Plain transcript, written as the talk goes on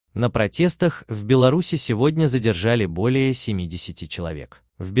На протестах в Беларуси сегодня задержали более 70 человек.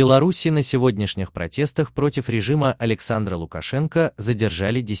 В Беларуси на сегодняшних протестах против режима Александра Лукашенко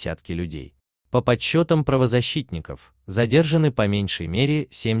задержали десятки людей. По подсчетам правозащитников, задержаны по меньшей мере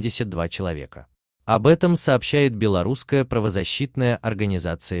 72 человека. Об этом сообщает белорусская правозащитная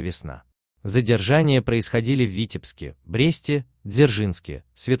организация «Весна». Задержания происходили в Витебске, Бресте, Дзержинске,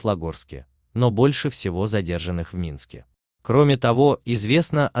 Светлогорске, но больше всего задержанных в Минске. Кроме того,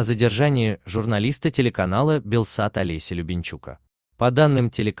 известно о задержании журналиста телеканала «Белсат» Олеся Любенчука. По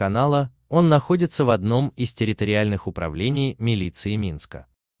данным телеканала, он находится в одном из территориальных управлений милиции Минска.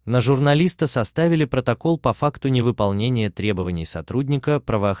 На журналиста составили протокол по факту невыполнения требований сотрудника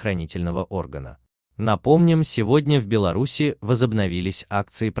правоохранительного органа. Напомним, сегодня в Беларуси возобновились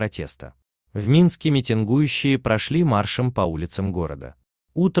акции протеста. В Минске митингующие прошли маршем по улицам города.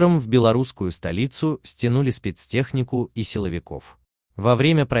 Утром в белорусскую столицу стянули спецтехнику и силовиков. Во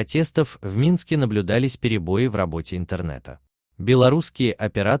время протестов в Минске наблюдались перебои в работе интернета. Белорусские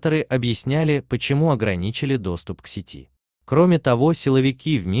операторы объясняли, почему ограничили доступ к сети. Кроме того,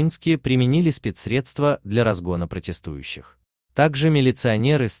 силовики в Минске применили спецсредства для разгона протестующих. Также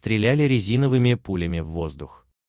милиционеры стреляли резиновыми пулями в воздух.